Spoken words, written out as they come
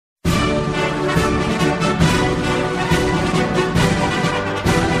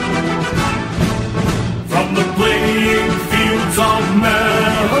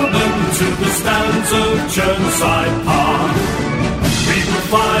fields of Churnside Park. We will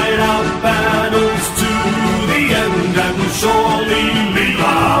fight our battles to the end and will surely leave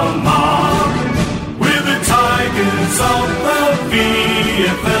our mark. We're the Tigers of the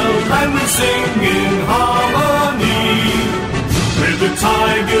VFL and we sing in harmony. We're the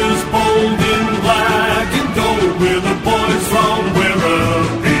Tigers bold in black and gold. We're the boys from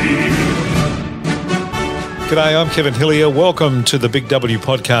Werribee. G'day, I'm Kevin Hillier. Welcome to the Big W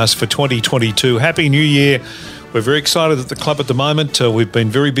podcast for 2022. Happy New Year. We're very excited at the club at the moment. We've been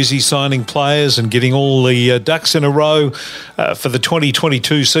very busy signing players and getting all the ducks in a row for the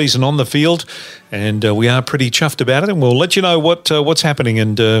 2022 season on the field. And we are pretty chuffed about it, and we'll let you know what's happening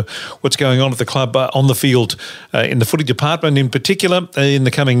and what's going on at the club on the field in the footy department in particular in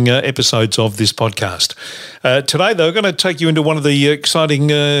the coming episodes of this podcast. Today, though, we're going to take you into one of the exciting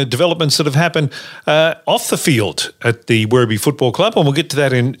developments that have happened off the field at the Werribee Football Club, and we'll get to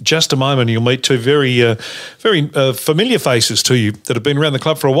that in just a moment. You'll meet two very familiar faces to you that have been around the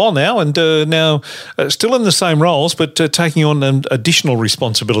club for a while now and now still in the same roles, but taking on additional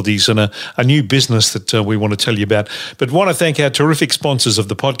responsibilities and a new business that we want to tell you about. But want to thank our terrific sponsors of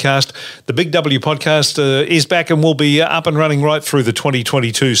the podcast. The Big W podcast is back and will be up and running right through the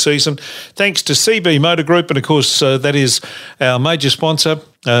 2022 season. Thanks to CB Motor Group, and of course that is our major sponsor.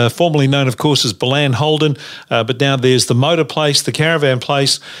 Formerly known, of course, as Balan Holden, but now there's the motor place, the caravan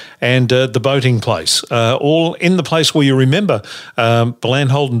place, and the boating place, all in the place where you remember Balan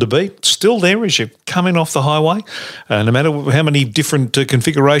Holden to be. Still there as you come in off the highway. No matter how many different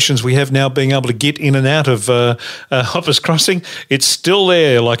configurations we have now being able to get in and out of Hoppers Crossing, it's still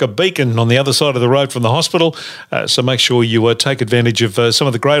there like a beacon on the other side of the road from the hospital. So make sure you take advantage of some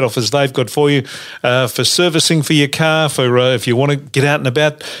of the great offers they've got for you for servicing for your car, for if you want to get out and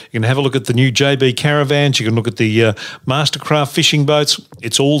about. You can have a look at the new JB caravans. You can look at the Mastercraft fishing boats.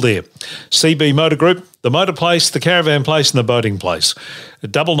 It's all there. CB Motor Group, the motor place, the caravan place and the boating place.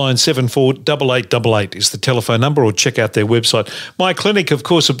 9974 8888 is the telephone number, or check out their website. My Clinic, of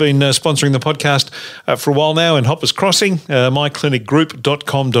course, have been sponsoring the podcast for a while now in Hoppers Crossing,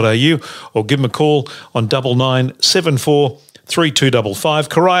 myclinicgroup.com.au, or give them a call on 9974 3255.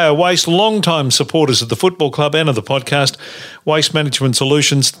 Corio Waste, long-time supporters of the football club and of the podcast. Waste Management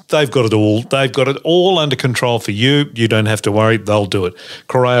Solutions, they've got it all. They've got it all under control for you. You don't have to worry. They'll do it.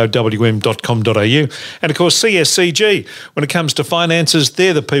 CorioWM.com.au. And, of course, CSCG. When it comes to finances,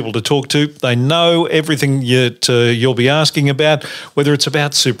 they're the people to talk to. They know everything you'll be asking about, whether it's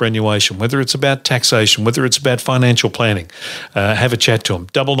about superannuation, whether it's about taxation, whether it's about financial planning. Have a chat to them.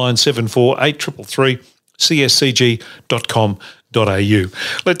 9974 8333. cscg.com.au.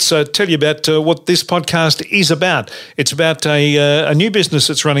 Let's tell you about what this podcast is about. It's about a new business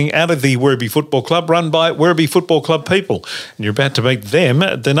that's running out of the Werribee Football Club, run by Werribee Football Club people. And you're about to meet them.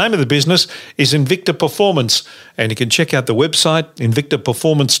 The name of the business is Invicta Performance, and you can check out the website,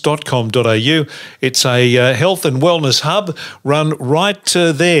 invictaperformance.com.au. It's a health and wellness hub run right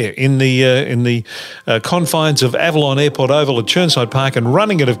there in the confines of Avalon Airport Oval at Churnside Park, and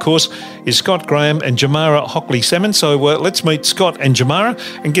running it, of course, is Scott Graham and Jamara Hockley-Salmon. So let's meet Scott and Jamara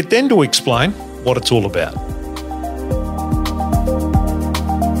and get them to explain what it's all about.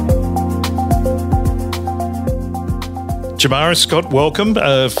 Jamara, Scott, welcome.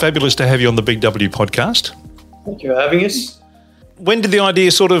 Fabulous to have you on the Big W podcast. Thank you for having us. When did the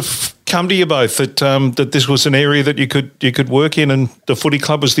idea sort of come to you both that this was an area that you could work in and the footy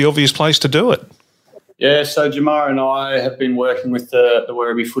club was the obvious place to do it? Yeah, so Jamara and I have been working with the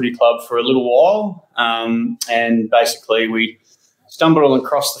Werribee Footy Club for a little while, and basically we stumbled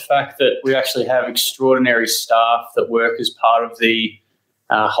across the fact that we actually have extraordinary staff that work as part of the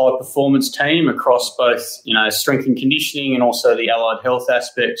high performance team across both, strength and conditioning and also the allied health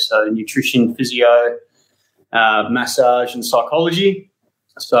aspects, so nutrition, physio, massage and psychology.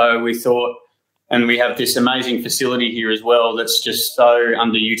 So we thought, and we have this amazing facility here as well that's just so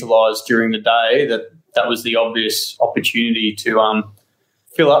underutilised during the day that was the obvious opportunity to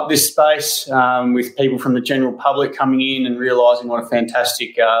fill up this space with people from the general public coming in and realising what a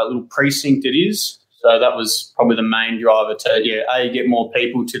fantastic little precinct it is. So that was probably the main driver to, A, get more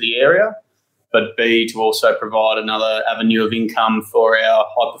people to the area, but B, to also provide another avenue of income for our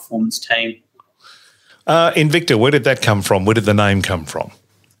high-performance team. Invicta, where did that come from? Where did the name come from?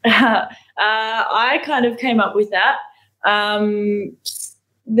 I kind of came up with that.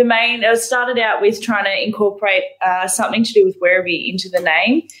 It started out with trying to incorporate something to do with Werribee into the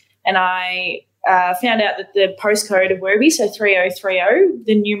name, and I found out that the postcode of Werribee, so 3030,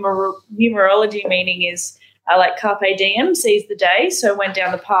 the numerology meaning is like carpe diem, seize the day, so went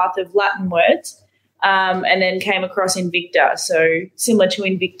down the path of Latin words. and then came across Invicta. So similar to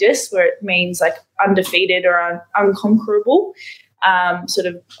Invictus, where it means like undefeated or unconquerable, sort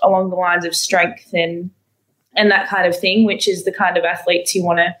of along the lines of strength and that kind of thing, which is the kind of athletes you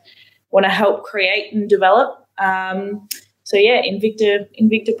want to help create and develop. So yeah,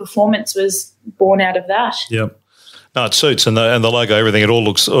 Invicta Performance was born out of that. Yep. No, it suits, and the logo, everything. It all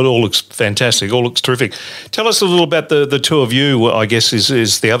looks fantastic. It all looks terrific. Tell us a little about the two of you. I guess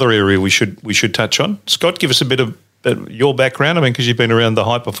is the other area we should touch on. Scott, give us a bit of your background. I mean, because you've been around the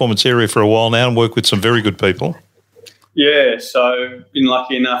high performance area for a while now and worked with some very good people. Yeah, so been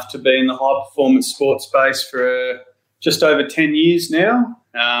lucky enough to be in the high performance sports space for just over 10 years now.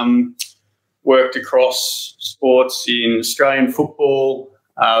 Worked across sports in Australian football,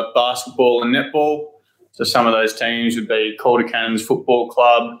 basketball and netball. So some of those teams would be Calder Cannons Football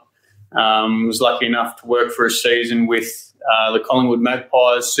Club. Was lucky enough to work for a season with the Collingwood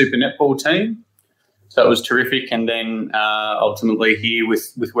Magpies Super Netball team. So it was terrific. And then ultimately here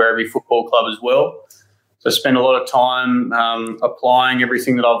with Werribee Football Club as well. So I spent a lot of time applying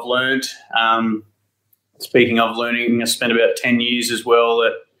everything that I've learned. Speaking of learning, I spent about 10 years as well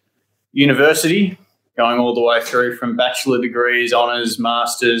at university, going all the way through from bachelor degrees, honours,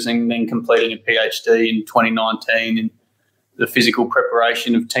 masters, and then completing a PhD in 2019 in the physical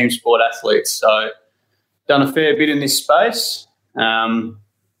preparation of team sport athletes. So done a fair bit in this space. And,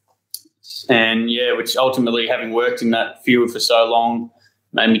 yeah, which ultimately, having worked in that field for so long,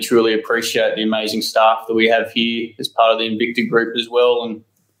 made me truly appreciate the amazing staff that we have here as part of the Invicta group as well. And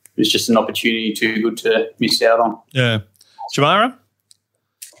it was just an opportunity too good to miss out on. Yeah. Jamara?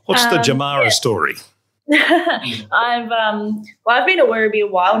 What's the Jamara story? I've been at Werribee a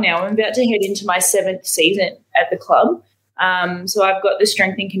while now. I'm about to head into my 7th season at the club. So I've got the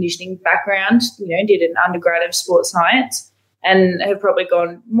strength and conditioning background, did an undergrad of sports science and have probably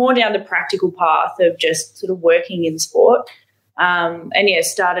gone more down the practical path of just sort of working in sport.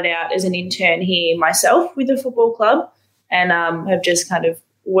 Started out as an intern here myself with the football club and have just kind of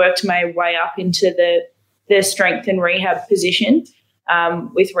worked my way up into the strength and rehab position.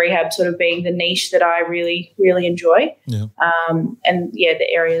 With rehab sort of being the niche that I really, really enjoy. Yeah. The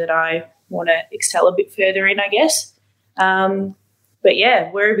area that I want to excel a bit further in, I guess.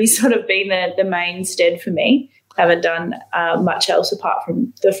 Werribee's sort of been the mainstead for me. Haven't done much else apart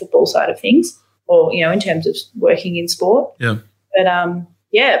from the football side of things or, in terms of working in sport. Yeah. But,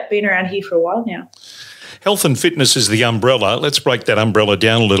 been around here for a while now. Health and fitness is the umbrella. Let's break that umbrella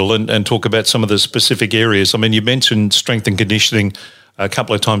down a little and talk about some of the specific areas. I mean, you mentioned strength and conditioning a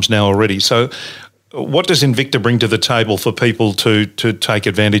couple of times now already. So what does Invicta bring to the table for people to take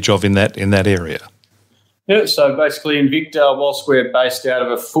advantage of in that area? Yeah, so basically Invicta, whilst we're based out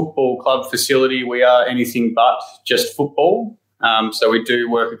of a football club facility, we are anything but just football. So we do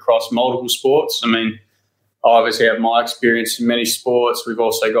work across multiple sports. I mean, I obviously have my experience in many sports. We've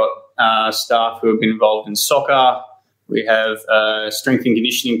also got staff who have been involved in soccer. We have strength and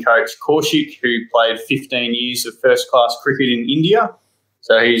conditioning coach Kaushik, who played 15 years of first-class cricket in India.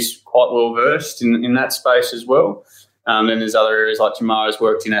 So he's quite well-versed in that space as well. Then there's other areas like Jamara's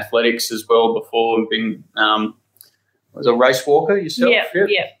worked in athletics as well before and been was a race walker yourself?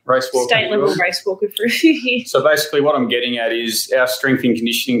 Yeah. Race walker. State-level race walker for a few years. So basically what I'm getting at is our strength and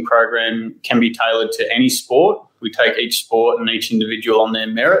conditioning program can be tailored to any sport. We take each sport and each individual on their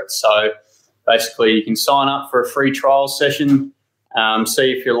merit. So basically you can sign up for a free trial session,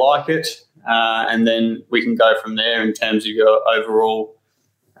 see if you like it, and then we can go from there in terms of your overall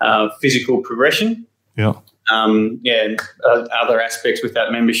physical progression. Yeah. Other aspects with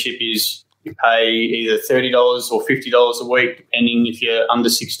that membership is you pay either $30 or $50 a week, depending if you're under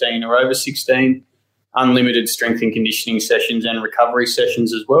 16 or over 16. Unlimited strength and conditioning sessions and recovery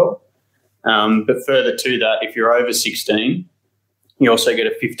sessions as well. But further to that, if you're over 16, you also get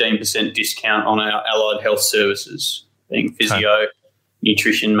a 15% discount on our allied health services, being physio,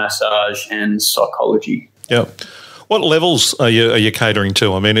 nutrition, massage, and psychology. Yeah. What levels are you catering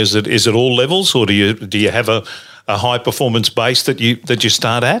to? I mean, is it all levels, or do you have a high performance base that you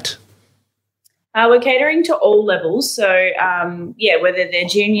start at? We're catering to all levels. So whether they're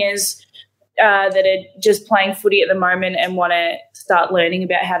juniors that are just playing footy at the moment and want to start learning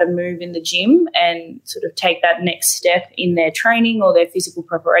about how to move in the gym and sort of take that next step in their training or their physical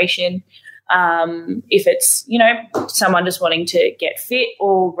preparation. If it's, someone just wanting to get fit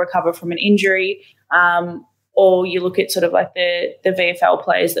or recover from an injury, or you look at sort of like the VFL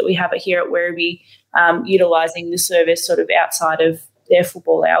players that we have here at Werribee, utilising the service sort of outside of their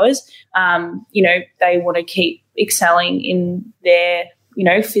football hours. They want to keep excelling in their,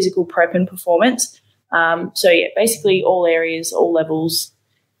 physical prep and performance. Basically all areas, all levels,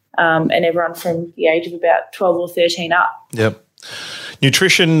 and everyone from the age of about 12 or 13 up. Yep.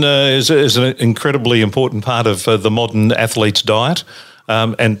 Nutrition is an incredibly important part of the modern athlete's diet.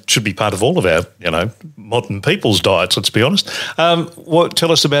 And should be part of all of our, modern people's diets, let's be honest.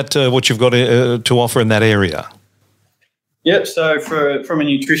 Tell us about what you've got to offer in that area. Yep, so from a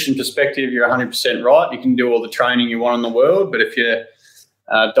nutrition perspective, you're 100% right. You can do all the training you want in the world, but if your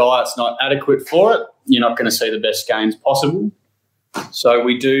diet's not adequate for it, you're not going to see the best gains possible. So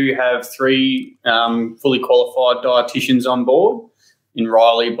we do have 3 fully qualified dietitians on board in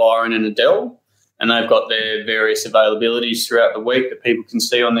Riley, Byron and Adele. And they've got their various availabilities throughout the week that people can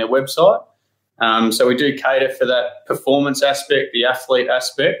see on their website. So we do cater for that performance aspect, the athlete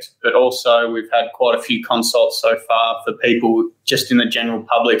aspect, but also we've had quite a few consults so far for people just in the general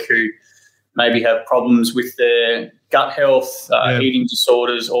public who maybe have problems with their gut health, eating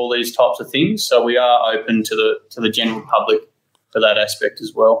disorders, all these types of things. So we are open to the general public for that aspect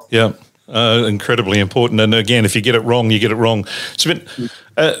as well. Yeah. Incredibly important. And again, if you get it wrong, you get it wrong. So,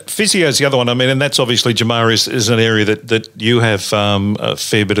 physio is the other one. I mean, and that's obviously, Jamara, is an area that you have a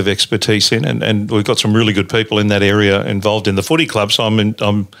fair bit of expertise in, and we've got some really good people in that area involved in the footy club. So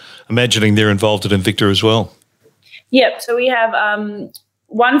I'm imagining they're involved at Invicta as well. Yep. So we have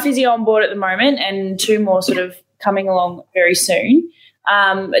 1 physio on board at the moment and 2 more sort of coming along very soon.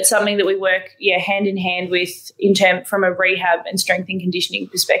 It's something that we work, hand in hand with from a rehab and strength and conditioning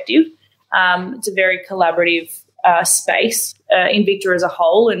perspective. It's a very collaborative space, Invicta as a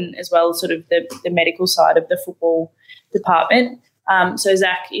whole, and as well as sort of the medical side of the football department. So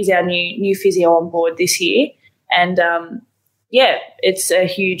Zach is our new physio on board this year, and it's a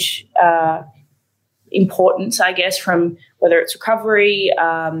huge importance, I guess, from whether it's recovery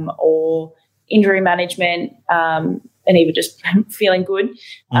or injury management. And even just feeling good,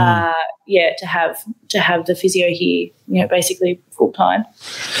 to have the physio here, basically full time.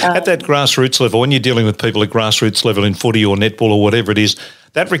 At that grassroots level, when you're dealing with people at grassroots level in footy or netball or whatever it is,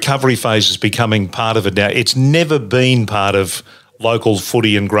 that recovery phase is becoming part of it now. It's never been part of local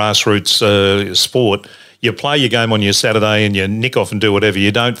footy and grassroots sport. You play your game on your Saturday and you nick off and do whatever.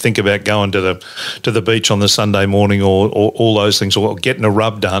 You don't think about going to the beach on the Sunday morning or all those things, or getting a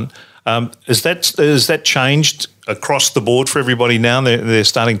rub done. Has that changed across the board for everybody now? They're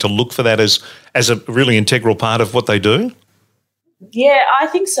starting to look for that as a really integral part of what they do? Yeah, I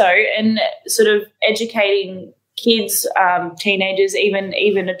think so. And sort of educating kids, teenagers,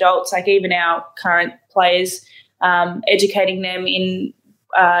 even adults, like even our current players, educating them in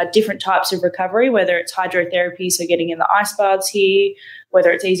different types of recovery, whether it's hydrotherapy, so getting in the ice baths here,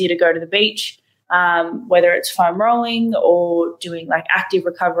 whether it's easier to go to the beach, whether it's foam rolling or doing like active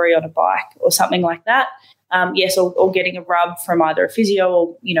recovery on a bike or something like that. Or getting a rub from either a physio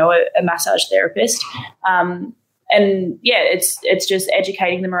or, a massage therapist. It's just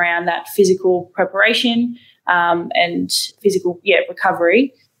educating them around that physical preparation and physical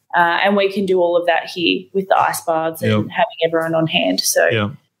recovery. And we can do all of that here with the ice baths and having everyone on hand.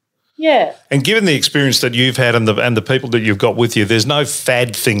 So, yeah. And given the experience that you've had and the people that you've got with you, there's no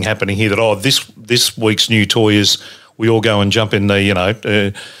fad thing happening here that, this week's new toy is we all go and jump in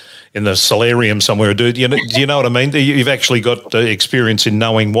the, in the solarium somewhere. Do you know what I mean? You've actually got experience in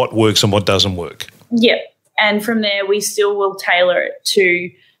knowing what works and what doesn't work. Yeah. And from there, we still will tailor it to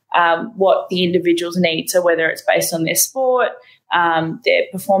what the individuals need. So whether it's based on their sport, their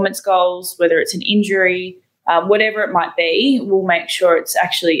performance goals, whether it's an injury, whatever it might be, we'll make sure it's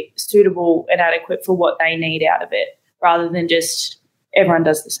actually suitable and adequate for what they need out of it, rather than just everyone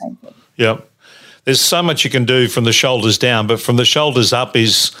does the same thing. Yeah. There's so much you can do from the shoulders down, but from the shoulders up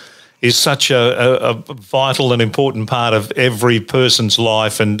is such a vital and important part of every person's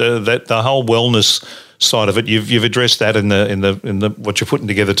life, and that the whole wellness side of it. You've addressed that in the what you're putting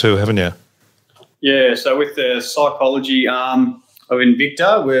together too, haven't you? Yeah. So with the psychology arm of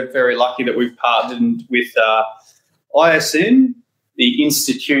Invicta, we're very lucky that we've partnered with ISN, the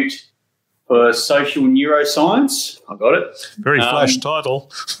Institute for Social Neuroscience. I got it. Very flash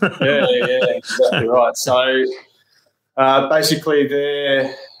title. yeah, exactly right. So basically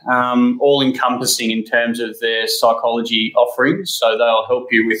they're all-encompassing in terms of their psychology offerings. So they'll help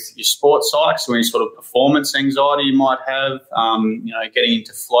you with your sports psych, so any sort of performance anxiety you might have, getting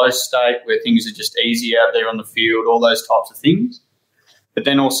into flow state where things are just easy out there on the field, all those types of things. But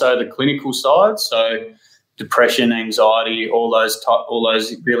then also the clinical side, so depression, anxiety, all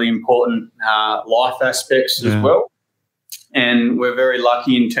those really important life aspects as well. And we're very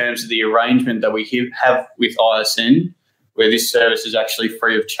lucky in terms of the arrangement that we have with ISN, where this service is actually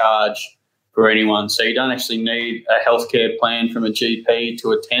free of charge for anyone. So you don't actually need a healthcare plan from a GP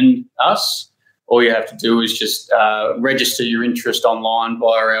to attend us. all you have to do is just register your interest online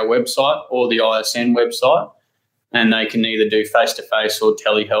via our website or the ISN website, and they can either do face-to-face or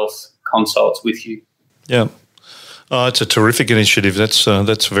telehealth consults with you. Yeah. Oh, it's a terrific initiative.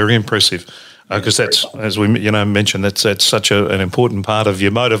 That's very impressive. Because that's, as we mentioned, that's such an important part of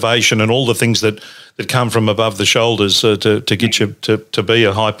your motivation and all the things that come from above the shoulders to get you to be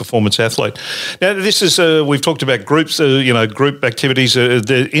a high performance athlete. Now, this is we've talked about groups, group activities,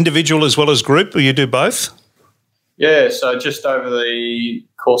 the individual as well as group. Will you do both? Yeah. So just over the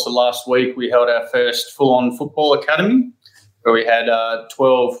course of last week, we held our first full-on football academy, where we had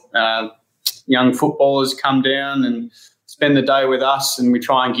 12 young footballers come down and spend the day with us, and we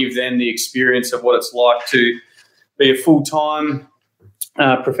try and give them the experience of what it's like to be a full-time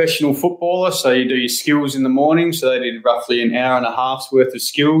professional footballer. So you do your skills in the morning. So they did roughly an hour and a half's worth of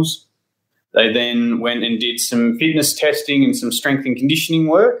skills. They then went and did some fitness testing and some strength and conditioning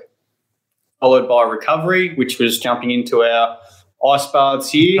work, followed by recovery, which was jumping into our ice baths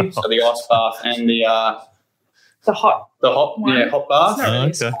here. So the ice bath and the hot bath.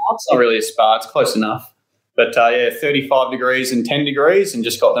 It's not really a spa. It's close enough. But, 35 degrees and 10 degrees, and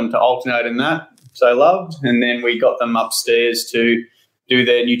just got them to alternate in that, which they loved. And then we got them upstairs to do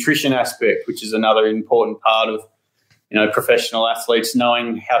their nutrition aspect, which is another important part of, professional athletes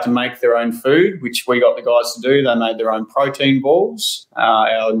knowing how to make their own food, which we got the guys to do. They made their own protein balls.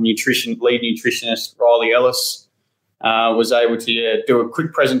 Our lead nutritionist, Riley Ellis, was able to do a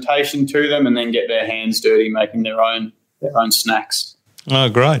quick presentation to them and then get their hands dirty making their own snacks. Oh,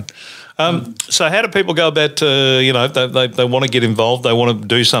 great. So how do people go about, they want to get involved, they want to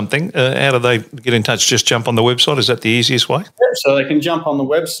do something. How do they get in touch? Just jump on the website? Is that the easiest way? So they can jump on the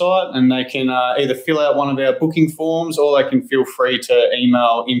website and they can either fill out one of our booking forms, or they can feel free to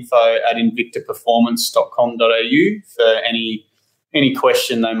email info@invictaperformance.com.au for any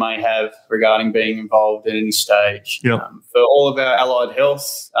question they may have regarding being involved at any stage. Yep. For all of our allied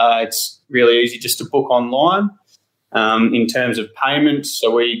health, it's really easy just to book online. In terms of payment, so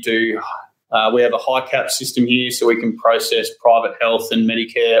we have a high cap system here, so we can process private health and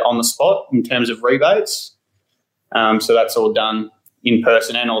Medicare on the spot in terms of rebates. So that's all done in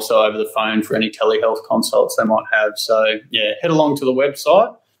person and also over the phone for any telehealth consults they might have. So, head along to the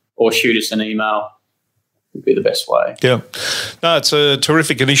website or shoot us an email would be the best way. Yeah. No, it's a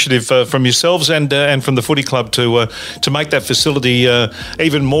terrific initiative from yourselves and from the footy club to make that facility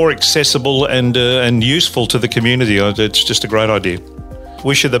even more accessible and useful to the community. It's just a great idea.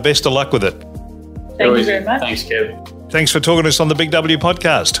 Wish you the best of luck with it. Thank you very much. Thanks, Kev. Thanks for talking to us on the Big W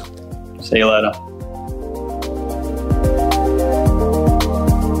podcast. See you later.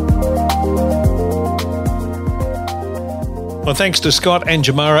 Well, thanks to Scott and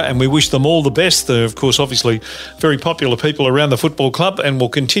Jamara, and we wish them all the best. They're, of course, obviously very popular people around the football club and will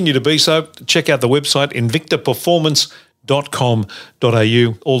continue to be so. Check out the website,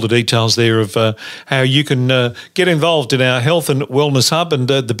 invictaperformance.com.au. All the details there of how you can get involved in our health and wellness hub and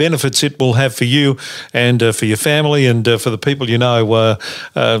the benefits it will have for you and for your family and for the people you know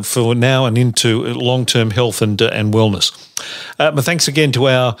for now and into long-term health and wellness. But thanks again to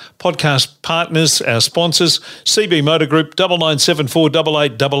our podcast partners, our sponsors, CB Motor Group, 9974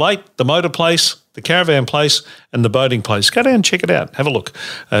 8888, The Motor Place, The Caravan Place and The Boating Place. Go down and check it out. Have a look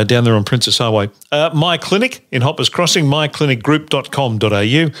down there on Princess Highway. My Clinic in Hoppers Crossing,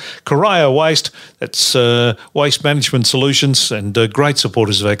 myclinicgroup.com.au. Corio Waste, that's waste management solutions and great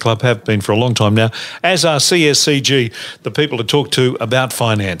supporters of our club, have been for a long time now, as are CSCG, the people to talk to about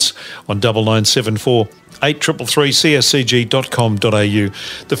finance on 9974 833cscg.com.au.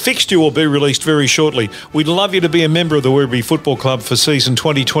 The fixture will be released very shortly. We'd love you to be a member of the Werribee Football Club for season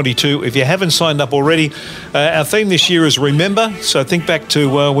 2022. If you haven't signed up already, our theme this year is Remember. So think back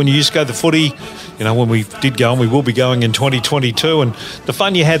to when you used to go to the footy, when we did go, and we will be going in 2022, and the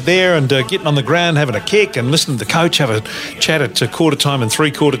fun you had there and getting on the ground, having a kick and listening to the coach have a chat at quarter time and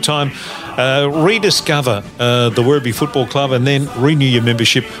three-quarter time. Rediscover the Werribee Football Club and then renew your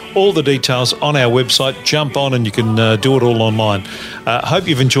membership. All the details on our website. Jump on and you can do it all online. Hope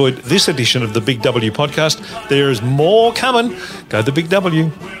you've enjoyed this edition of the Big W podcast. There is more coming. Go the Big W.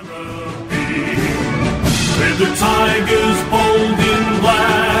 With the Tigers.